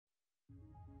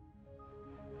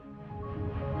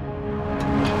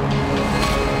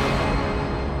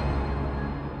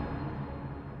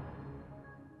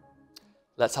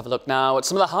Let's have a look now at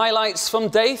some of the highlights from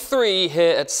day 3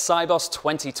 here at Sibos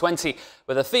 2020,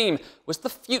 where the theme was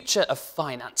the future of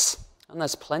finance. And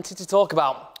there's plenty to talk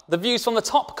about. The views from the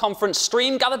top conference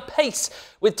stream gathered pace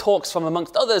with talks from,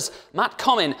 amongst others, Matt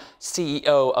Comyn,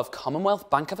 CEO of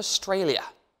Commonwealth Bank of Australia.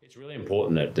 It's really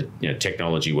important that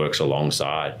technology works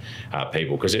alongside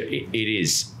people, because it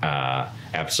is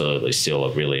absolutely still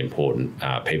a really important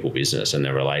people business, and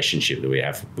the relationship that we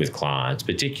have with clients,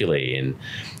 particularly in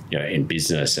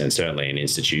business and certainly in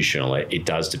institutional, it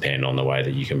does depend on the way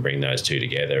that you can bring those two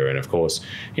together. And of course,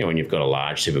 when you've got a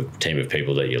large team of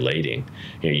people that you're leading,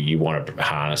 you want to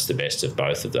harness the best of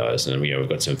both of those. And we've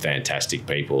got some fantastic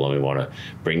people, and we want to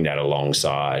bring that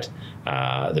alongside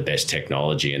the best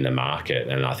technology in the market.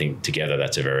 And I think together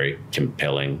that's a very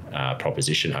compelling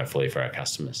proposition, hopefully, for our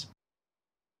customers.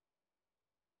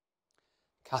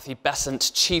 Cathy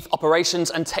Bessant, Chief Operations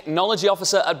and Technology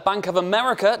Officer at Bank of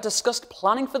America, discussed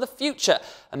planning for the future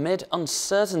amid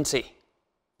uncertainty.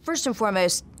 First and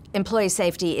foremost, employee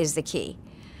safety is the key.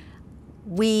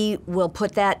 We will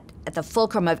put that at the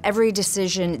fulcrum of every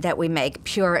decision that we make,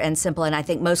 pure and simple, and I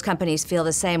think most companies feel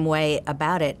the same way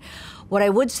about it. What I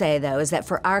would say, though, is that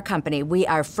for our company, we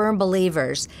are firm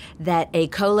believers that a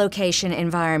co-location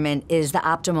environment is the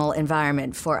optimal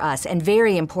environment for us, and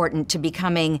very important to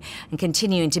becoming and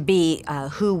continuing to be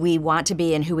who we want to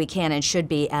be and who we can and should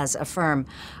be as a firm.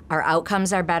 Our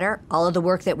outcomes are better. All of the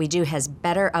work that we do has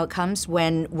better outcomes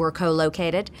when we're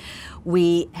co-located.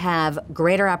 We have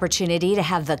greater opportunity to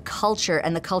have the culture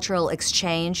and the cultural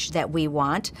exchange that we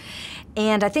want.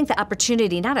 And I think the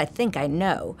opportunity, I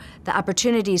know, the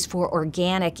opportunities for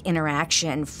organic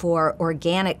interaction, for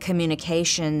organic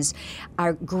communications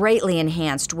are greatly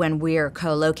enhanced when we're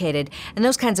co-located. And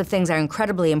those kinds of things are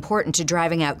incredibly important to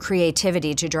driving out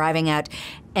creativity, to driving out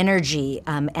energy,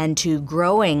 and to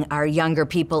growing our younger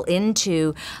people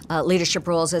into leadership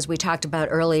roles, as we talked about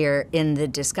earlier in the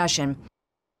discussion.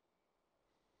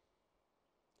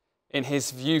 In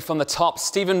his view from the top,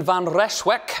 Steven Van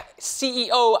Rijswijk,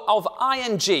 CEO of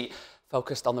ING,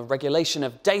 focused on the regulation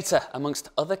of data, amongst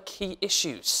other key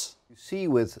issues. You see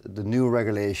with the new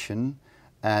regulation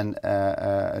and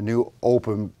new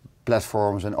open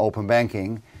platforms and open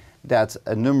banking that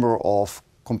a number of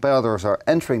competitors are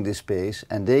entering this space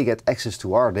and they get access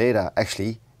to our data.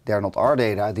 Actually, they're not our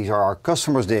data, these are our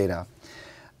customers' data.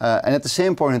 And at the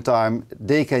same point in time,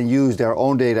 they can use their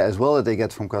own data as well that they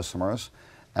get from customers.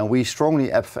 And we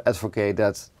strongly advocate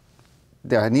that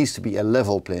there needs to be a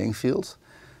level playing field.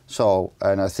 So,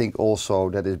 and I think also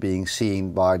that is being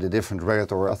seen by the different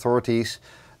regulatory authorities,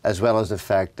 as well as the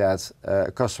fact that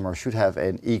customers should have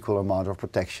an equal amount of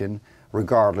protection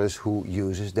regardless who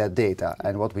uses that data.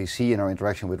 And what we see in our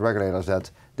interaction with regulators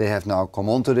that they have now come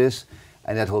onto this,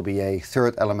 and that will be a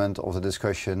third element of the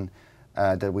discussion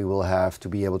that we will have to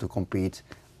be able to compete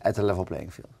at a level playing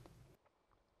field.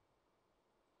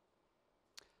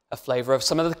 A flavour of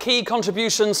some of the key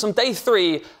contributions from Day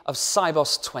 3 of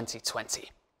Sibos 2020.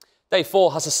 Day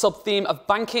 4 has a sub-theme of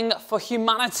banking for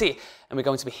humanity, and we're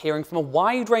going to be hearing from a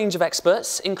wide range of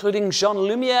experts, including Jean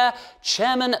Lumiere,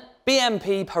 Chairman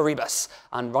BNP Paribas,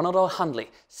 and Ronald O'Handley,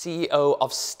 CEO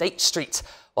of State Street,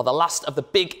 while the last of the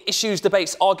big issues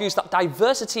debates argues that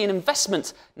diversity and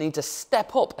investment need to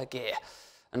step up a gear.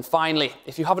 And finally,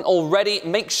 if you haven't already,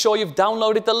 make sure you've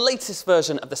downloaded the latest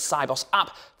version of the Sibos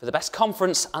app for the best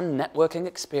conference and networking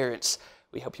experience.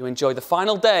 We hope you enjoy the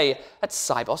final day at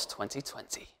Sibos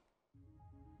 2020.